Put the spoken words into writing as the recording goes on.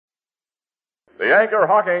The Anchor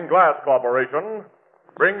Hocking Glass Corporation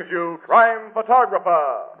brings you Crime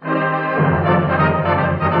Photographer.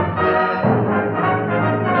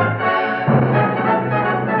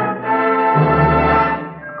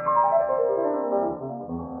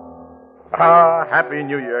 Happy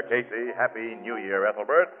New Year, Casey. Happy New Year,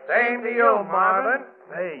 Ethelbert. Same to you, Marvin.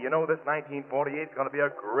 Hey, you know this 1948 is going to be a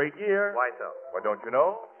great year. Why so? Well, don't you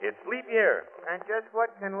know? It's leap year. And just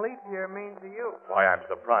what can leap year mean to you? Why, I'm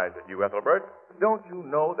surprised at you, Ethelbert. Don't you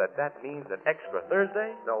know that means an extra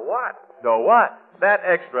Thursday? So what? So what? That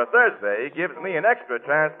extra Thursday gives me an extra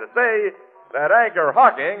chance to say that Anchor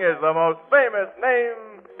Hocking is the most famous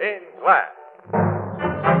name in glass.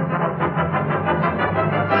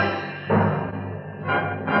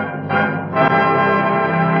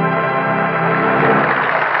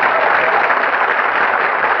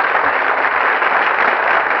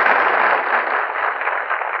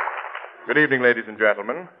 Good evening, ladies and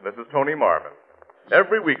gentlemen. This is Tony Marvin.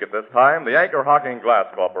 Every week at this time, the Anchor Hocking Glass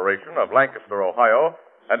Corporation of Lancaster, Ohio,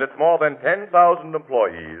 and its more than 10,000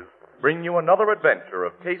 employees bring you another adventure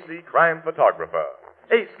of Casey, crime photographer,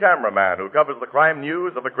 ace cameraman who covers the crime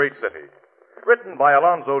news of a great city. Written by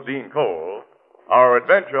Alonzo Dean Cole, our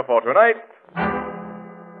adventure for tonight,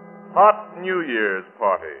 Hot New Year's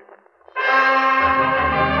Party.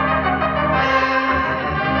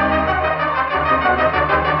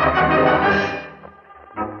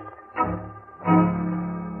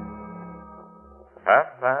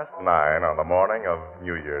 Nine on the morning of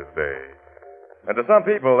New Year's Day. And to some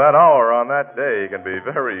people, that hour on that day can be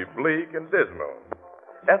very bleak and dismal.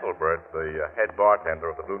 Ethelbert, the head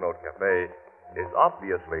bartender of the Blue Note Cafe, is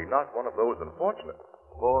obviously not one of those unfortunates,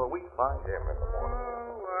 for we find him in the morning.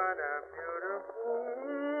 Oh, what a beautiful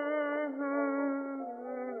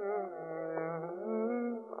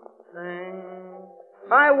thing.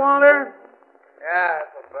 Hi, Walter. Yeah,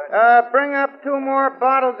 Bring up 2 more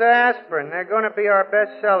bottles of aspirin. They're going to be our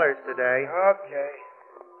best sellers today. okay.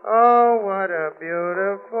 Oh, what a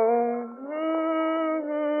beautiful...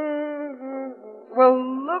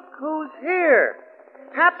 Well, look who's here.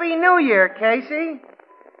 Happy New Year, Casey.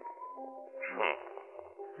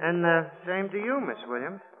 And same to you, Miss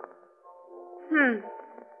Williams. What's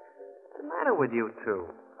the matter with you two?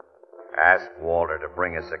 Ask Walter to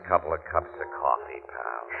bring us a couple of cups of coffee,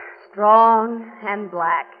 pal. Strong and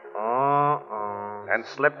black. Uh-oh. And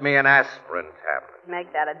slip me an aspirin tablet.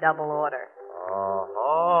 Make that a double order.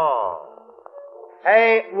 Oh.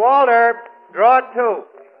 Hey, Walter, draw 2. Come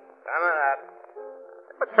on up.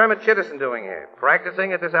 What's Herman Chittison doing here?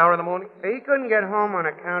 Practicing at this hour in the morning? He couldn't get home on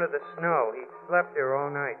account of the snow. He slept here all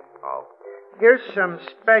night. Oh. Here's some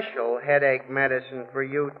special headache medicine for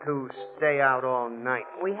you to stay out all night.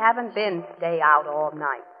 We haven't been stay out all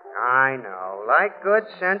night. I know. Like good,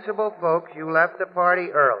 sensible folks, you left the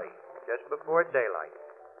party early, just before daylight.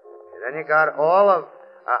 And then you got all of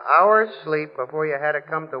an hour's sleep before you had to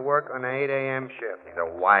come to work on an 8 a.m. shift. He's a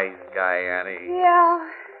wise guy, Annie. Yeah.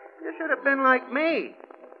 You should have been like me.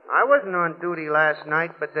 I wasn't on duty last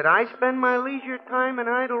night, but did I spend my leisure time in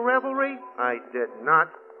idle revelry? I did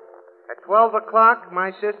not. At 12 o'clock,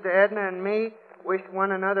 my sister Edna and me wished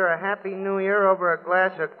one another a happy new year over a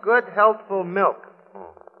glass of good, healthful milk.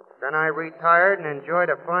 Then I retired and enjoyed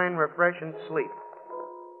a fine, refreshing sleep.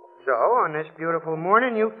 So, on this beautiful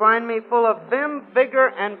morning, you find me full of vim, vigor,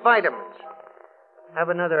 and vitamins. Have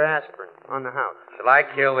another aspirin on the house. Shall I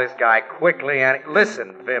kill this guy quickly, Annie?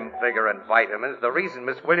 Listen, vim, vigor, and vitamins. The reason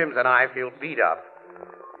Miss Williams and I feel beat up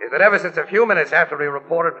is that ever since a few minutes after we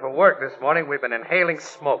reported for work this morning, we've been inhaling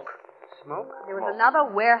smoke. Smoke? There was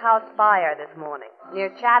another warehouse fire this morning near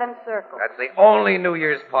Chatham Circle. That's the only New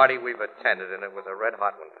Year's party we've attended, and it was a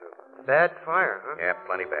red-hot one, too. Bad fire, huh? Yeah,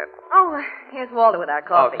 plenty bad. Oh, here's Walter with our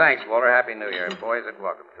coffee. Oh, thanks, Walter. Happy New Year. Boys, and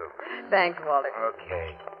welcome, too. Thanks, Walter.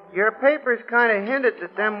 Okay. Your papers kind of hinted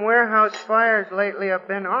that them warehouse fires lately have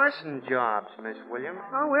been arson jobs, Miss Williams.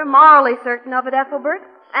 Oh, we're morally certain of it, Ethelbert.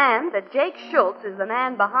 And that Jake Schultz is the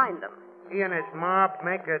man behind them. He and his mob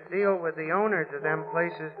make a deal with the owners of them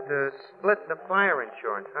places to split the fire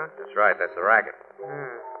insurance, huh? That's right. That's the racket.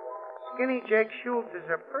 Skinny Jake Schultz is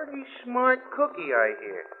a pretty smart cookie, I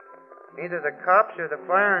hear. Neither the cops or the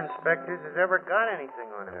fire inspectors has ever got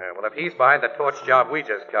anything on him. Yeah, well, if he's behind the torch job we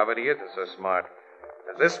just covered, he isn't so smart.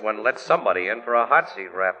 And this one let somebody in for a hot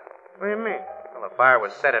seat rap. What do you mean? Well, the fire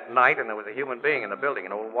was set at night, and there was a human being in the building,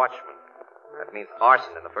 an old watchman. That means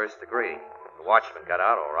arson in the first degree. The watchman got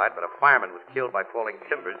out all right, but a fireman was killed by falling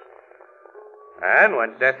timbers. And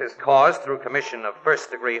when death is caused through commission of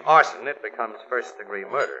first-degree arson, it becomes first-degree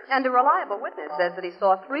murder. And a reliable witness says that he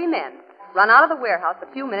saw 3 men run out of the warehouse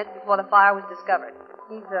a few minutes before the fire was discovered.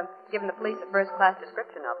 He's given the police a first-class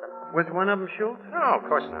description of them. Was one of them Schultz? No, of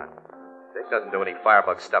course not. Dick doesn't do any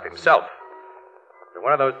firebug stuff himself. If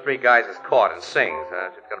one of those three guys is caught and sings,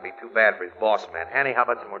 it's going to be too bad for his boss man. Annie, how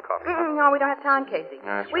about some more coffee? No, we don't have time, Casey.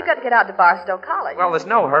 That's We've right. got to get out to Barstow College. Well, there's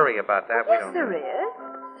no hurry about that. Yes, there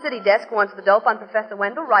is. City desk wants the dope on Professor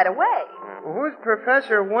Wendell right away. Well, who's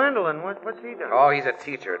Professor Wendell and what's he done? Oh, he's a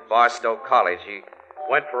teacher at Barstow College. He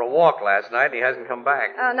went for a walk last night and he hasn't come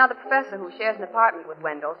back. Now, the professor who shares an apartment with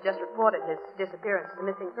Wendell's just reported his disappearance to the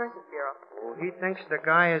Missing Persons Bureau. Oh, he thinks the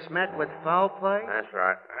guy has met with foul play? That's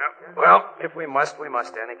right. Well, if we must, we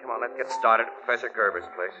must, Annie. Come on, let's get started at Professor Gerber's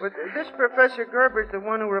place. But this Professor Gerber's the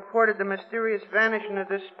one who reported the mysterious vanishing of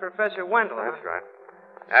this Professor Wendell, huh? That's right.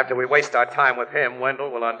 After we waste our time with him, Wendell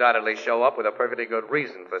will undoubtedly show up with a perfectly good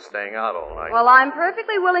reason for staying out all night. Well, I'm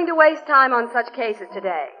perfectly willing to waste time on such cases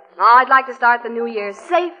today. I'd like to start the new year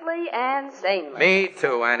safely and sanely. Me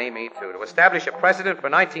too, Annie, me too. To establish a precedent for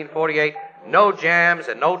 1948, no jams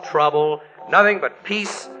and no trouble, nothing but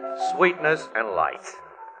peace, sweetness, and light.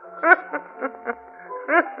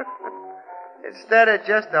 Instead of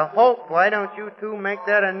just a hope, why don't you two make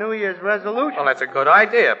that a New Year's resolution? Well, that's a good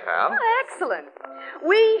idea, pal. Excellent.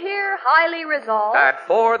 We here highly resolve. That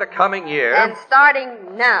for the coming year, And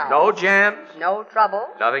starting now. no jams, No trouble.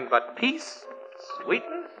 nothing but peace,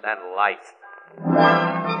 sweetness, and light.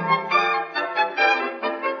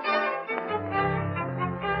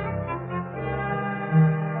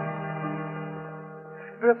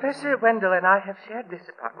 Professor Wendell and I have shared this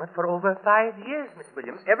apartment for over 5 years, Miss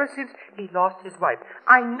Williams, ever since he lost his wife.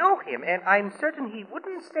 I know him, and I'm certain he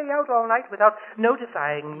wouldn't stay out all night without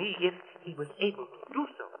notifying me if he was able to do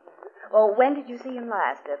so. Oh, when did you see him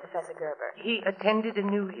last, Professor Gerber? He attended a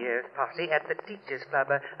New Year's party at the Teachers' Club,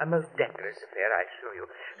 a most decorous affair, I assure you.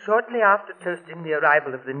 Shortly after toasting the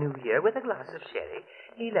arrival of the New Year with a glass of sherry,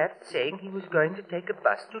 he left saying he was going to take a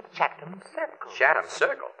bus to Chatham Circle. Chatham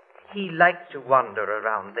Circle. He liked to wander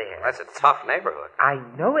around there. That's a tough neighborhood. I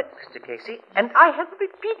know it, Mr. Casey, and I have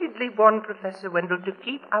repeatedly warned Professor Wendell to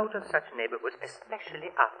keep out of such neighborhoods,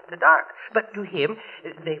 especially after dark. But to him,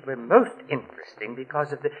 they were most interesting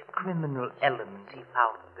because of the criminal element he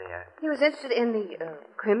found there. He was interested in the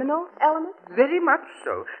criminal element? Very much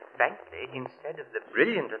so. Frankly, instead of the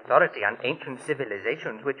brilliant authority on ancient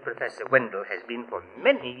civilizations which Professor Wendell has been for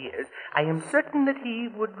many years, I am certain that he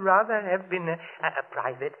would rather have been a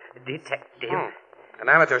private detective. An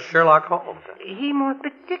amateur Sherlock Holmes. He more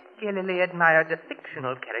particularly admired a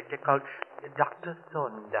fictional character called Dr.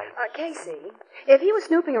 Thorndyke. Casey, if he was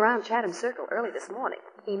snooping around Chatham Circle early this morning,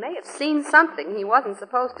 he may have seen something he wasn't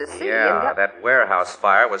supposed to see. Yeah, that warehouse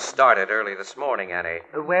fire was started early this morning, Annie.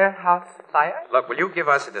 A warehouse fire? Look, will you give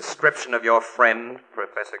us a description of your friend,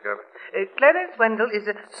 Professor Gerber? Clarence Wendell is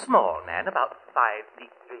a small man, about 5 feet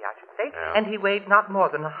 3, I should say, Yeah. and he weighed not more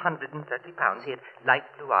than 130 pounds. He had light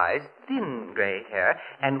blue eyes, thin gray hair,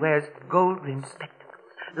 and wears gold-rimmed spectacles.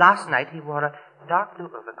 Last night he wore a dark blue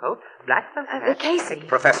overcoat, black felt hat. Casey.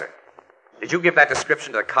 Professor, did you give that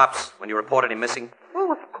description to the cops when you reported him missing?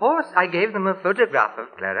 Oh, of course. I gave them a photograph of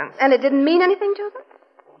Clarence. And it didn't mean anything to them?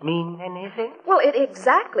 Mean anything? Well, it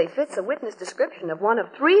exactly fits a witness description of one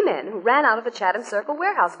of 3 men who ran out of the Chatham Circle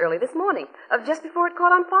warehouse early this morning, just before it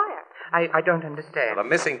caught on fire. I don't understand. Well, the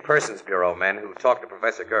Missing Persons Bureau men who talked to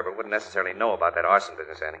Professor Gerber wouldn't necessarily know about that arson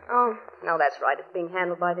business, Annie. Oh, no, that's right. It's being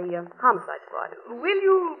handled by the homicide squad. Will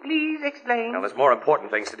you please explain? Now, there's more important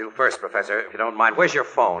things to do first, Professor, if you don't mind. Where's your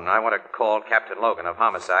phone? I want to call Captain Logan of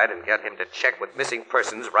Homicide and get him to check with Missing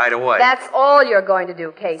Persons right away. That's all you're going to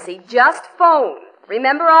do, Casey. Just phone.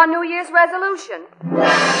 Remember our New Year's resolution.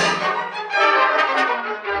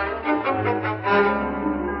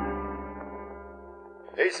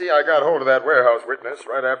 Casey, I got hold of that warehouse witness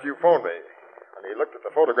right after you phoned me. When he looked at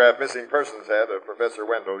the photograph Missing Persons had of Professor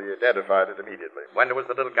Wendell, he identified it immediately. Wendell was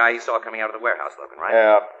the little guy you saw coming out of the warehouse, Logan, right?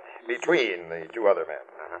 Yeah, between the 2 other men.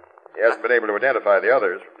 He hasn't been able to identify the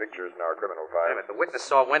others from pictures in our criminal Wait a file. minute, the witness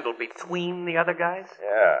saw Wendell between the other guys?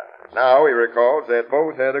 Yeah. Now he recalls that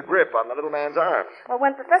both had a grip on the little man's arms. Well,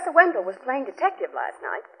 when Professor Wendell was playing detective last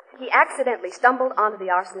night, he accidentally stumbled onto the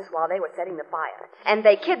arsonists while they were setting the fire, and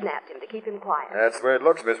they kidnapped him to keep him quiet. That's the way it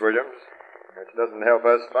looks, Miss Williams. Which doesn't help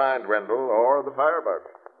us find Wendell or the firebug.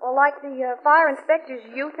 Well, like the fire inspectors,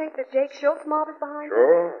 you think that Jake Schultz mob is behind it?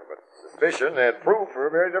 Sure, but suspicion and proof are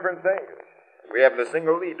very different things. We haven't a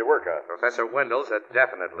single lead to work on. Professor Wendell's a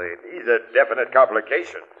definite lead. He's a definite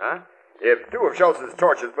complication. Huh? If 2 of Schultz's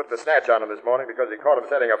torches put the snatch on him this morning because he caught him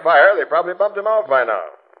setting a fire, they probably bumped him off by now.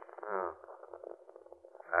 Oh.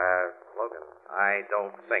 Logan, I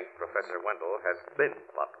don't think Professor Wendell has been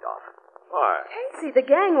bumped off. Why? Casey, the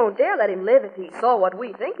gang won't dare let him live if he saw what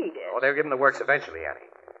we think he did. Oh, they'll give him the works eventually, Annie.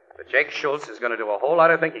 But Jake Schultz is going to do a whole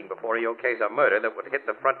lot of thinking before he okays a murder that would hit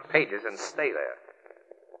the front pages and stay there.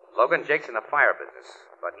 Logan, Jake's in the fire business,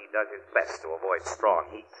 but he does his best to avoid strong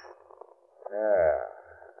heat. Yeah.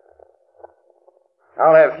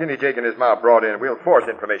 I'll have Skinny Jake and his mob brought in. We'll force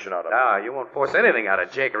information out of them. Ah, you won't force anything out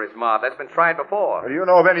of Jake or his mob. That's been tried before. Do you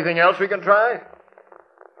know of anything else we can try?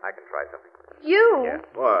 I can try something. You? Yeah.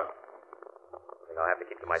 What? Something I'll have to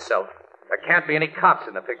keep to myself. There can't be any cops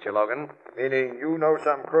in the picture, Logan. Meaning you know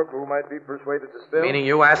some crook who might be persuaded to spill? Meaning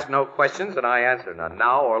you ask no questions and I answer none,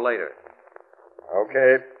 now or later.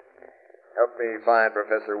 Okay. Help me find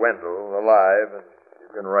Professor Wendell alive, and you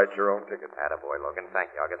can write your own ticket. Attaboy, Logan.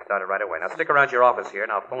 Thank you. I'll get started right away. Now stick around your office here,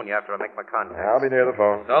 and I'll phone you after I make my contact. I'll be near the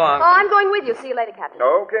phone. So long. Oh, I'm going with you. See you later, Captain.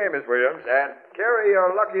 Okay, Miss Williams. And carry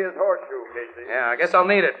your luckiest horseshoe, Casey. Yeah, I guess I'll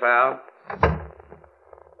need it, pal.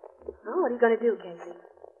 Oh, what are you going to do, Casey?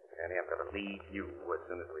 Annie, I'm going to leave you as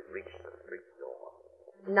soon as we reach the street door.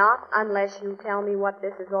 Not unless you tell me what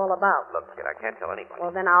this is all about. Look, kid, I can't tell anybody.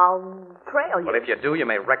 Well, then I'll trail you. Well, if you do, you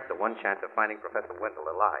may wreck the one chance of finding Professor Wendell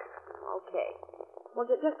alive. Okay. Well,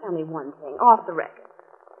 just tell me one thing, off the record.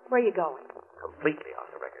 Where are you going? Completely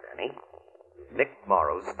off the record, Annie. Nick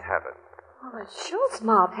Morrow's Tavern. Oh, the Schultz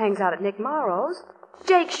mob hangs out at Nick Morrow's.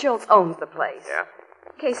 Jake Schultz owns the place. Yeah?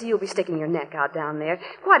 Casey, you'll be sticking your neck out down there.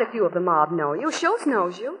 Quite a few of the mob know you. Schultz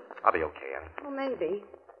knows you. I'll be okay, Annie. Well, maybe.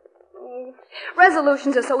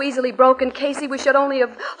 Resolutions are so easily broken, Casey, we should only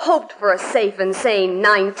have hoped for a safe and sane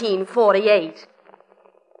 1948.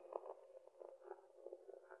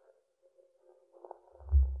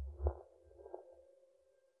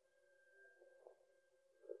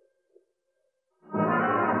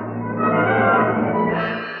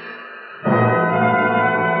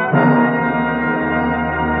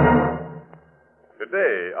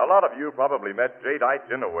 Today, a lot of you probably met jadeite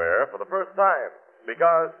dinnerware for the first time,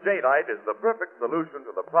 because jadeite is the perfect solution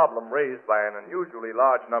to the problem raised by an unusually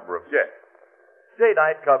large number of guests.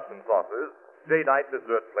 Jadeite cups and saucers, jadeite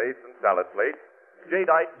dessert plates and salad plates,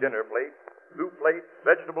 jadeite dinner plates, soup plates,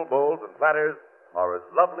 vegetable bowls, and platters are as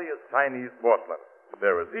lovely as Chinese porcelain.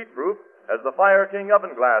 They're as heat-proof as the Fire King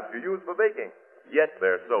oven glass you use for baking, yet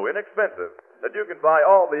they're so inexpensive that you can buy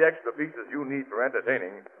all the extra pieces you need for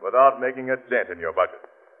entertaining without making a dent in your budget.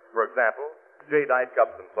 For example, jadeite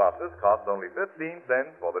cups and saucers cost only 15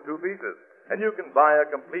 cents for the 2 pieces, and you can buy a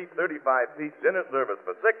complete 35-piece dinner service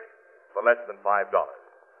for 6 for less than $5.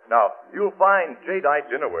 Now, you'll find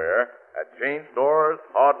jadeite dinnerware at chain stores,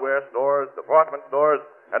 hardware stores, department stores,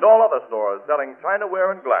 and all other stores selling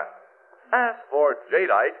chinaware and glass. Ask for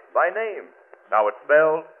jadeite by name. Now it's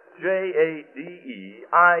spelled Jadeite.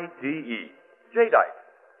 Jadeite,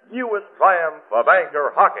 newest triumph of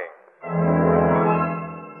anchor hocking.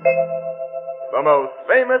 The most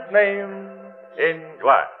famous name in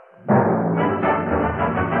glass.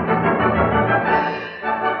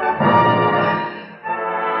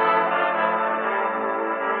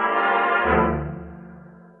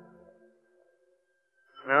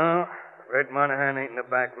 No, Red Monahan ain't in the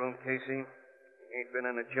back room, Casey. He ain't been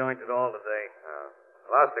in the joint at all today.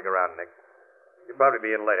 Well, I'll stick around, Nick. You'll probably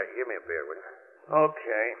be in later. Give me a beer, will you?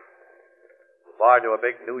 Okay. The bar do a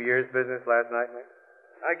big New Year's business last night, Nick?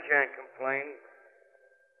 I can't complain.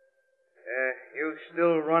 You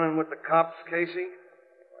still running with the cops, Casey?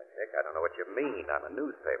 Why, Nick, I don't know what you mean. I'm a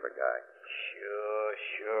newspaper guy.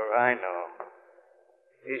 Sure, I know.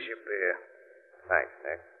 Here's your beer. Thanks,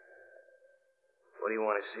 Nick. What do you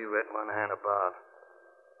want to see Red Monahan about?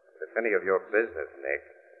 If it's any of your business, Nick,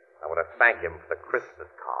 I want to thank him for the Christmas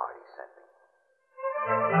card he sent me.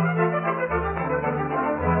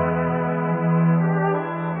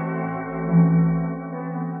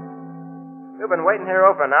 You've been waiting here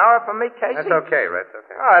over an hour for me, Casey? That's okay, Red. That's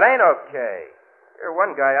okay. Oh, it ain't okay. You're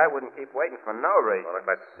one guy I wouldn't keep waiting for no reason. Well,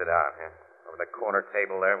 let's sit down here. Over the corner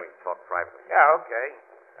table there, we can talk privately. Yeah, okay.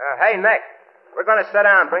 Hey, Nick, we're going to sit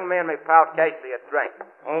down. Bring me and my pal Casey a drink.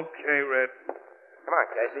 Okay, Red. Come on,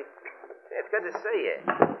 Casey. It's good to see you.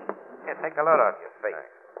 Here, take a load off your face.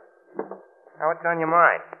 Thanks. Now, what's on your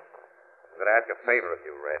mind? I'm going to ask a favor of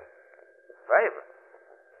you, Red. Favor?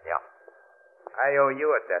 Yeah. I owe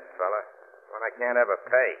you a debt, fella. One I can't ever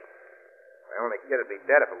pay. My only kid would be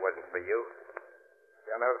dead if it wasn't for you.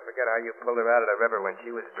 I'll never forget how you pulled her out of the river when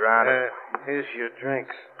she was drowning. Here's your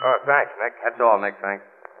drinks. Oh, thanks, Nick. That's all, Nick, thanks.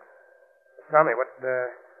 Tell me, what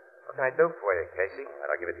can I do for you, Casey?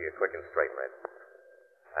 I'll give it to you quick and straight, Red.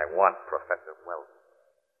 I want Professor Weldon.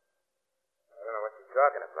 I don't know what you're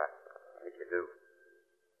talking about. I think you do.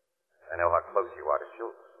 I know how close you are to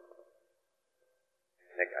Schultz.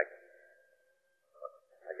 Nick, I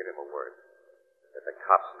I give him a word that the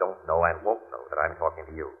cops don't know and won't know that I'm talking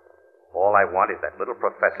to you. All I want is that little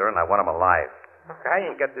professor, and I want him alive. I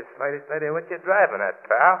ain't got the slightest idea what you're driving at,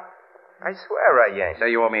 pal. I swear I ain't.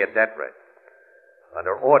 Say you owe me a debt, Red.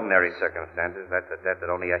 Under ordinary circumstances, that's a debt that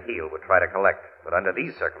only a heel would try to collect. But under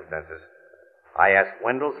these circumstances, I ask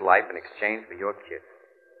Wendell's life in exchange for your kid.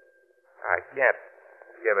 I can't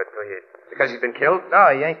give it to you. Because he's been killed?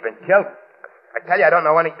 No, he ain't been killed. I tell you, I don't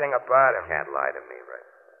know anything about him. You can't lie to me, Red.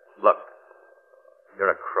 Look,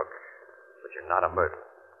 you're a crook, but you're not a murderer.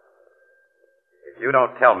 If you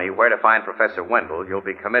don't tell me where to find Professor Wendell, you'll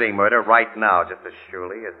be committing murder right now, just as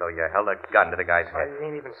surely as though you held a gun to the guy's I head.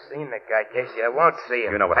 ain't even seen the guy, Casey. I won't see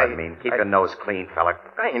him. You know what I mean. Keep your nose clean, fella.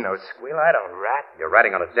 I ain't no squeal. I don't rat. You're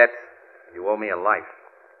ratting on a debt. You owe me a life.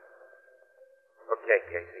 Okay,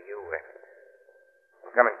 Casey, you win.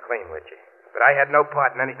 I'm coming clean with you. But I had no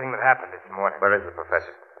part in anything that happened this morning. Where is the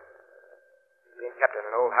professor? He's being kept in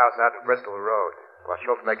an old house out in Bristol Road, while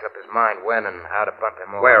Schultz makes up his mind when and how to bump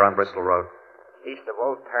him over. Where on Bristol Road? East of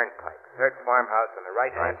Old Turnpike. Third farmhouse on the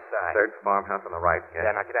right-hand side. Third farmhouse on the right, Yeah,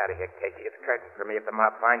 yeah. now get out of here, Casey. It's curtain for me if the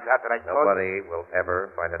mob finds out that I told Nobody will ever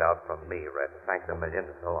find it out from me, Red. Thanks a million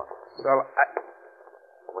and so on. So,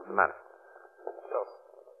 What's the matter? So,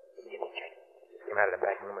 Jake. Just came out of the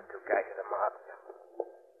back room with two guys of the mob.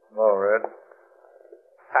 Hello, Red.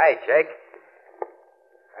 Hi, Jake.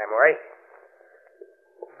 Hi, Maury.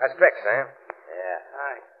 How's Beck, Sam? Yeah,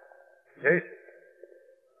 hi. Casey.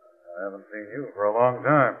 I haven't seen you for a long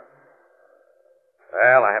time.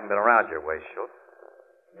 Well, I haven't been around your way, Schultz.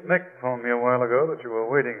 Nick phoned me a while ago that you were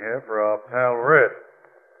waiting here for our pal Red.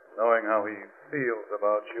 Knowing how he feels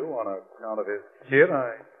about you on account of his kid,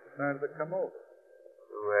 I decided to come over.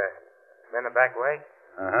 You, been the back way?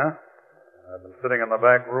 Uh-huh. I've been sitting in the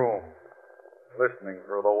back room, listening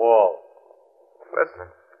through the wall. Listening.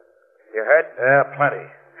 You hurt? Yeah, plenty.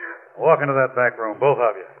 Walk into that back room, both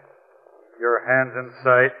of you. Your hands in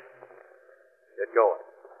sight. Get going.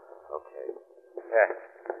 Okay. Yeah.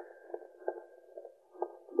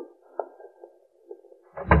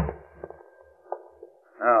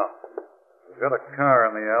 Now, we've got a car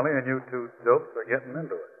in the alley, and you two dopes are getting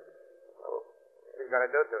into it. What are you going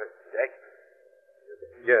to do to it, Jake?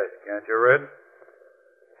 Yes, can't you, Red?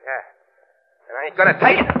 Yeah. And I ain't going to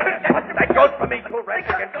take it. That goes for me, too, Red.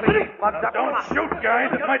 You can clean these mugs up. Don't shoot,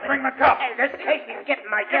 guys. It might bring the cops. Hey, this Casey's getting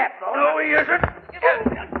my gap, bro. No, he isn't.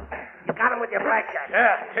 You got him with your blackjack.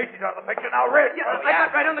 Yeah, Casey's out of the picture now, Red. I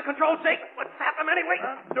got right under control, Jake. What's happened anyway?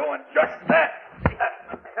 I'm doing just that.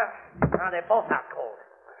 Now they're both out cold.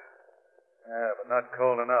 Yeah, but not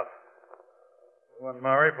cold enough. You and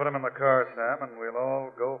Murray, put him in the car, Sam, and we'll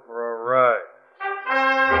all go for a ride.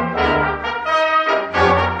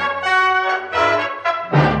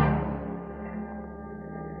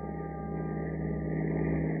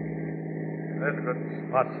 There's a good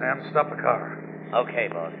spot, Sam. Stop the car. Okay,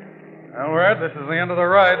 boss. Well, Red, this is the end of the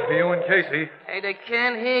ride for you and Casey. Hey, they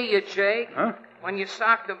can't hear you, Jake. Huh? When you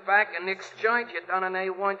socked them back in Nick's joint, you done an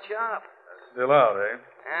A1 job. Still out, eh?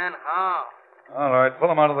 And how? All right,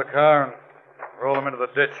 pull him out of the car and roll him into the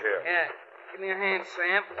ditch here. Yeah, give me your hand,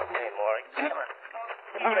 Sam. Hey, Maury. Come on.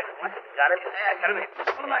 All right, what? Got him? Yeah, got him in.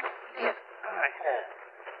 Pull him back. Yeah. All right.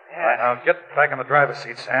 All right, now get back in the driver's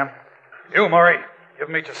seat, Sam. You, Murray, give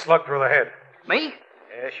him each a slug through the head. Me?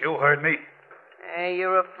 Yes, you heard me. Hey,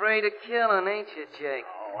 you're afraid of killing, ain't you, Jake?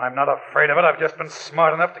 Oh, I'm not afraid of it. I've just been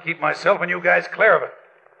smart enough to keep myself and you guys clear of it.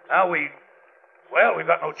 Now we've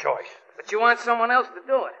got no choice. But you want someone else to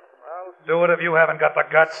do it. Well, do it if you haven't got the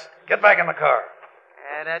guts. Get back in the car.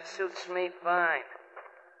 Yeah, that suits me fine.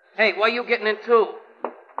 Hey, why you getting in too?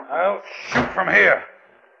 I'll shoot from here.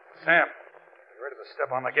 Sam, you ready to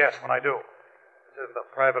step on the gas when I do? This isn't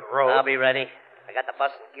a private road. I'll be ready. I got the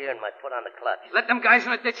bus in gear and my foot on the clutch. Let them guys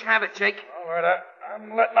in the ditch have it, Jake. All right,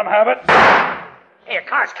 I'm letting them have it. Hey, a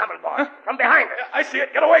car's coming, boss. From behind us. I see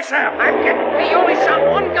it. Get away, Sam. Hey, you only shot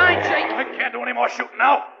one guy, Jake. I can't do any more shooting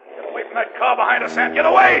now. Get away from that car behind us, Sam. Get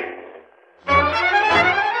away!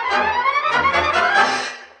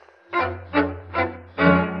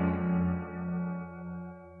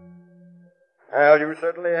 Well, you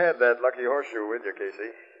certainly had that lucky horseshoe with you,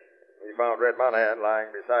 Casey. We found Red Monahan lying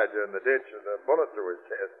beside you in the ditch with a bullet through his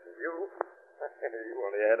chest. And you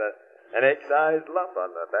only had an egg-sized lump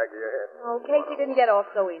on the back of your head. Oh, Casey didn't get off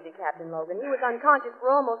so easy, Captain Logan. He was unconscious for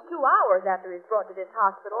almost 2 hours after he was brought to this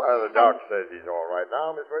hospital. Well, the doc says he's all right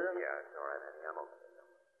now, Miss Williams. Yeah, it's all right, honey. I'm okay.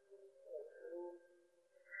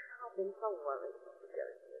 I've been so worried.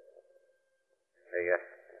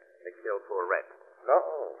 They killed poor Red. No,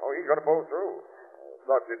 he's going to pull through.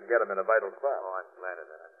 Doc didn't get him in a vital spot. Oh, I'm glad of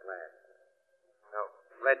that. I'm glad. No,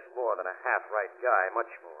 Red's more than a half-right guy,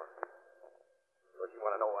 much more. But you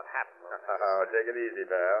want to know what happened? Oh, take it easy,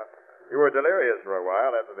 pal. You were delirious for a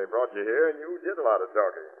while after they brought you here, and you did a lot of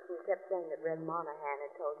talking. You kept saying that Red Monahan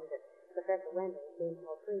had told you that Professor Wendell was being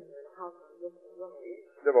held prisoner in a house on Bristol Road.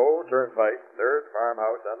 The old turnpike, third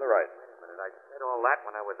farmhouse on the right. But I said all that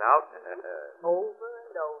when I was out. Over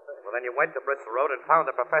and over. Well, then you went to Bristol Road and found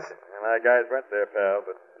the professor. And my guys went there, pal,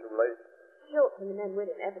 but too late. Schultz and the men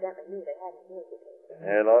with him evidently knew they hadn't killed the case.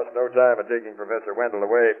 They lost no time in taking Professor Wendell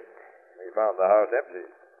away. We found the house empty.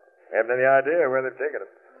 Haven't any idea where they've taken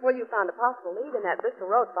him. Well, you found a possible lead in that Bristol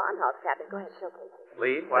Road farmhouse, Captain. Go ahead, showcase it.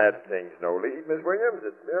 Lead? That thing's no lead, Miss Williams.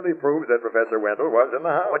 It merely proves that Professor Wendell was in the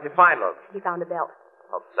house. What'd you find, Logan? He found a belt.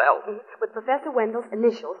 A belt? With Professor Wendell's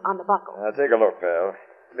initials on the buckle. Now, take a look, pal.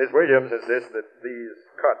 Miss Williams insists that these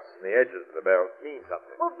cuts in the edges of the belt mean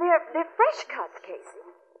something. Well, they're fresh cuts, Casey.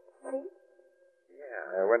 See?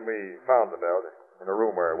 Yeah. When we found the belt in a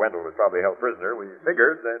room where Wendell was probably held prisoner, we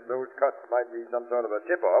figured that those cuts might be some sort of a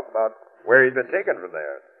tip-off about where he'd been taken from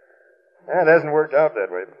there. That hasn't worked out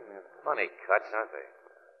that way. Funny cuts, aren't they?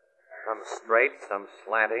 Some straight, some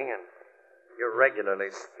slanting, and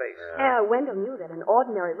irregularly spaced. Yeah, Wendell knew that an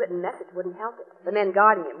ordinary written message wouldn't help it. The men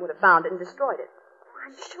guarding him would have found it and destroyed it.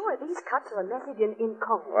 I'm sure these cuts are a message in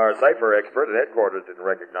code. Our cipher expert at headquarters didn't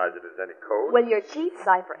recognize it as any code. Well, your chief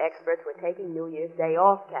cipher experts were taking New Year's Day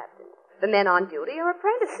off, Captain. The men on duty are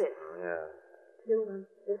apprentices. Yeah. Do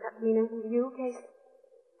the cuts mean anything to you, Casey?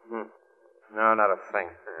 No, not a thing.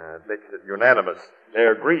 It makes it unanimous.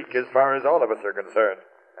 They're Greek as far as all of us are concerned.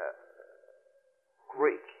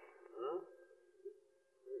 Greek?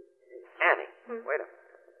 Annie, wait a minute.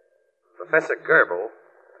 Professor Goebel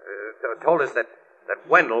told us that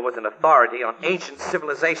Wendell was an authority on ancient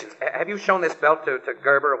civilizations. Have you shown this belt to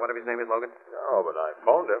Gerber, or whatever his name is, Logan? No, but I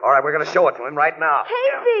phoned him. All right, we're going to show it to him right now.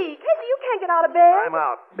 Casey! Casey, you can't get out of bed. I'm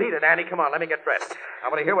out. Beat it, Annie. Come on, let me get dressed. I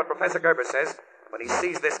want to hear what Professor Gerber says when he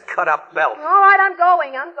sees this cut-up belt. All right, I'm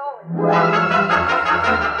going.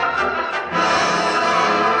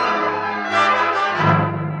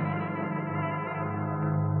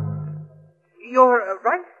 You're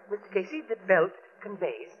right, Mr. Casey. The belt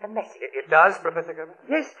conveys a message. It does, Professor Gerber?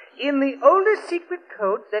 Yes, in the oldest secret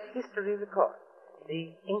codes that history records.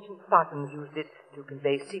 The ancient Spartans used it to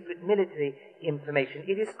convey secret military information.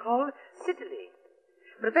 It is called Citily.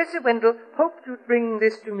 Professor Wendell hoped you'd bring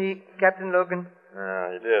this to me, Captain Logan.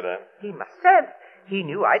 He did, huh? He must have. He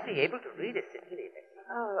knew I'd be able to read a Citily message.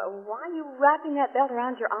 Why are you wrapping that belt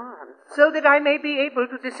around your arm? So that I may be able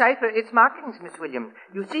to decipher its markings, Miss Williams.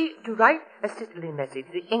 You see, to write a Citily message,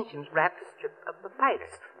 the ancients wrapped a strip of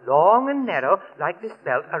papyrus, long and narrow, like this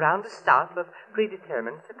belt, around a staff of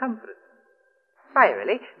predetermined circumference.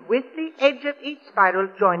 Spirally, with the edge of each spiral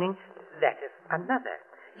joining that of another.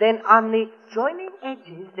 Then on the joining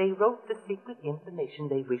edges, they wrote the secret information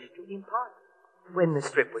they wished to impart. When the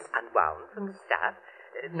strip was unwound from the staff,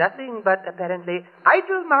 nothing but apparently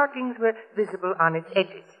idle markings were visible on its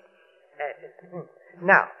edges.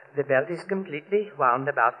 Now, the belt is completely wound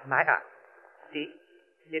about my arm. See,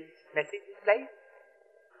 its message is placed.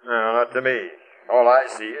 No, not to me. All I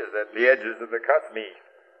see is that the edges of the cuts meet.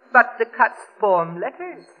 But the cuts form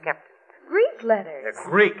letters, Captain. Greek letters. It's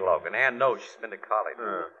Greek, Logan. Ann knows. She's been to college.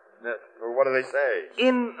 Well, what do they say?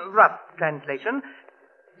 In rough translation,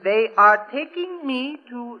 they are taking me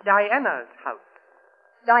to Diana's house.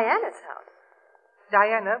 Diana's house?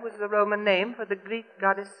 Diana was the Roman name for the Greek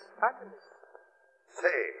goddess Artemis. Say,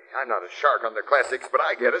 I'm not a shark on the classics, but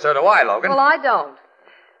I get it. So do I, Logan. Well, I don't.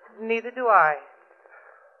 Neither do I.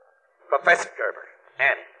 Professor Gerber,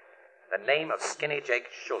 Annie, the name of Skinny Jake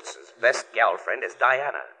Schultz's best girlfriend is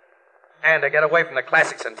Diana. And to get away from the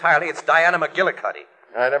classics entirely, it's Diana McGillicuddy.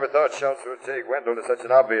 I never thought Schultz would take Wendell to such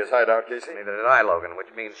an obvious hideout, Casey. Neither did I, Logan,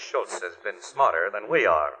 which means Schultz has been smarter than we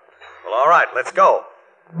are. Well, all right, let's go.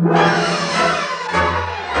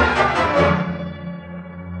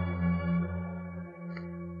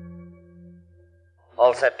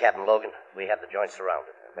 All set, Captain Logan. We have the joint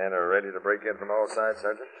surrounded. Men are ready to break in from all sides,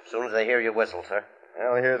 Sergeant. As soon as they hear your whistle, sir.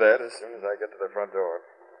 I'll hear that as soon as I get to the front door.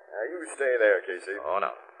 Now, you stay there, Casey. Oh,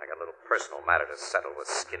 no. I got a little personal matter to settle with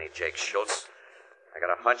Skinny Jake Schultz. I got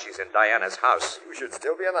a hunch he's in Diana's house. You should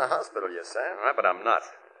still be in the hospital, you Sam. All right, but I'm not.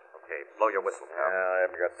 Okay, blow your whistle, pal. I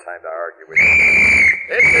haven't got time to argue with you.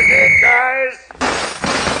 This is it, guys.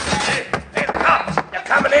 Hey, the cops. They're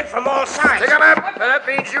coming in from all sides. Take him up. That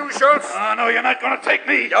means you, Schultz. Oh, no, you're not going to take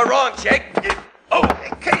me. You're wrong, Jake. Oh,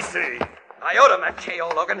 Casey. I owed him that KO,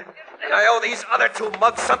 Logan. And I owe these other two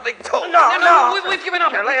mugs something, too. No, we've given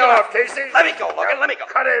up. Now, lay off, Casey. Let me go, Logan. Let me go.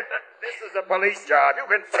 Cut it. This is a police job. You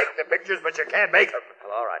can take the pictures, but you can't make them.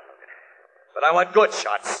 Well, all right, Logan. But I want good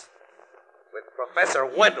shots. With Professor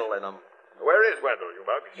Wendell in them. Where is Wendell, you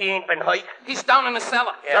mug? He ain't been hurt. He's down in the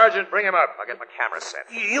cellar. Sergeant, bring him up. I'll get my camera set.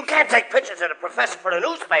 You can't take pictures of the professor for the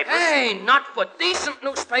newspapers. Hey, not for decent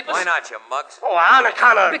newspapers. Why not, you mugs? Oh, on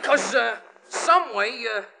account of... Because, some way,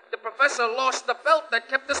 the professor lost the belt that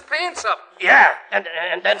kept his pants up. Yeah, and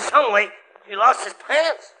then some way he lost his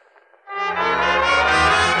pants.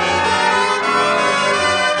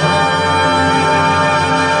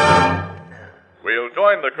 We'll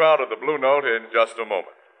join the crowd at the Blue Note in just a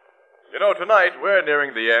moment. You know, tonight we're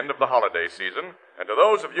nearing the end of the holiday season, and to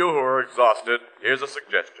those of you who are exhausted, here's a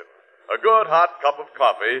suggestion. A good hot cup of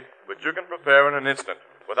coffee, which you can prepare in an instant,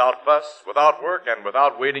 without fuss, without work, and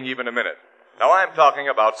without waiting even a minute. Now, I'm talking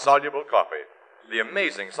about soluble coffee, the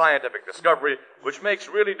amazing scientific discovery which makes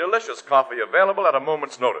really delicious coffee available at a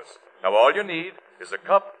moment's notice. Now, all you need is a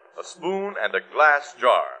cup, a spoon, and a glass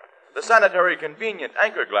jar. The sanitary, convenient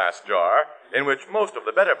Anchor glass jar in which most of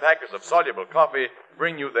the better packers of soluble coffee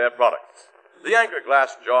bring you their products. The Anchor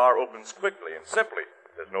glass jar opens quickly and simply.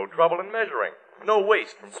 There's no trouble in measuring, no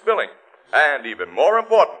waste from spilling. And even more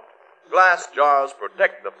important, glass jars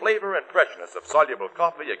protect the flavor and freshness of soluble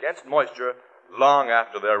coffee against moisture long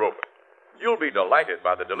after they're opened. You'll be delighted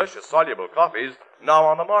by the delicious soluble coffees now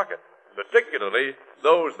on the market, particularly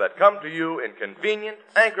those that come to you in convenient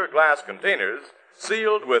Anchor glass containers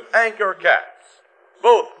sealed with Anchor caps.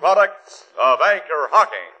 Both products of Anchor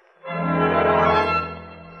Hocking.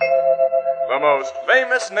 The most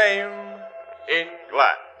famous name in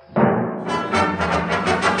glass.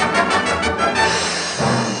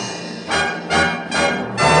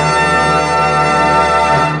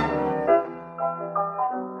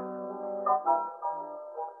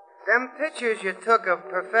 Them pictures you took of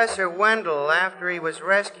Professor Wendell after he was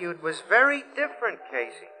rescued was very different,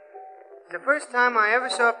 Casey. It's the first time I ever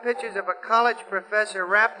saw pictures of a college professor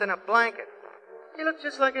wrapped in a blanket. He looked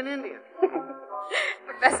just like an Indian.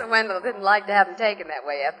 Professor Wendell didn't like to have him taken that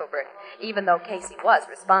way, Ethelbert, even though Casey was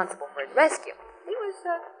responsible for his rescue. He was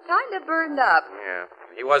kind of burned up. Yeah.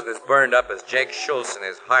 He wasn't as burned up as Jake Schultz and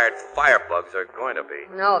his hired firebugs are going to be.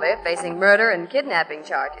 No, they're facing murder and kidnapping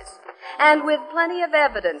charges. And with plenty of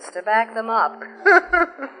evidence to back them up.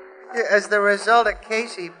 Yeah, as the result of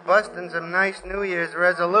Casey busting some nice New Year's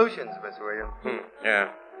resolutions, Miss Williams. Yeah.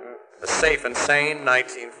 A safe and sane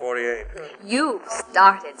 1948. You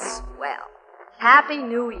started swell. Happy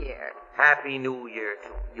New Year. Happy New Year to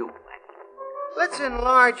you. Let's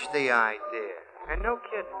enlarge the idea. And no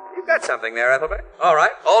kidding. You've got something there, Ethelbert. All right,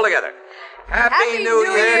 all together. Happy New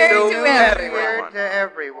Year to everyone. To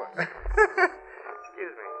everyone.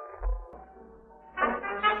 Excuse me.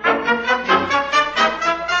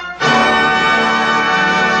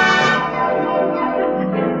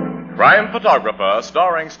 Crime Photographer,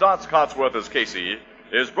 starring Stotts Cotsworth as Casey,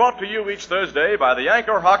 is brought to you each Thursday by the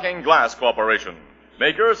Anchor Hocking Glass Corporation,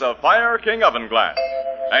 makers of Fire King Oven Glass,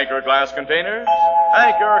 Anchor Glass Containers,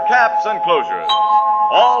 Anchor Caps and Closures,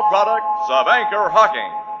 all products of Anchor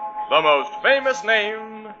Hocking, the most famous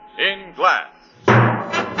name in glass.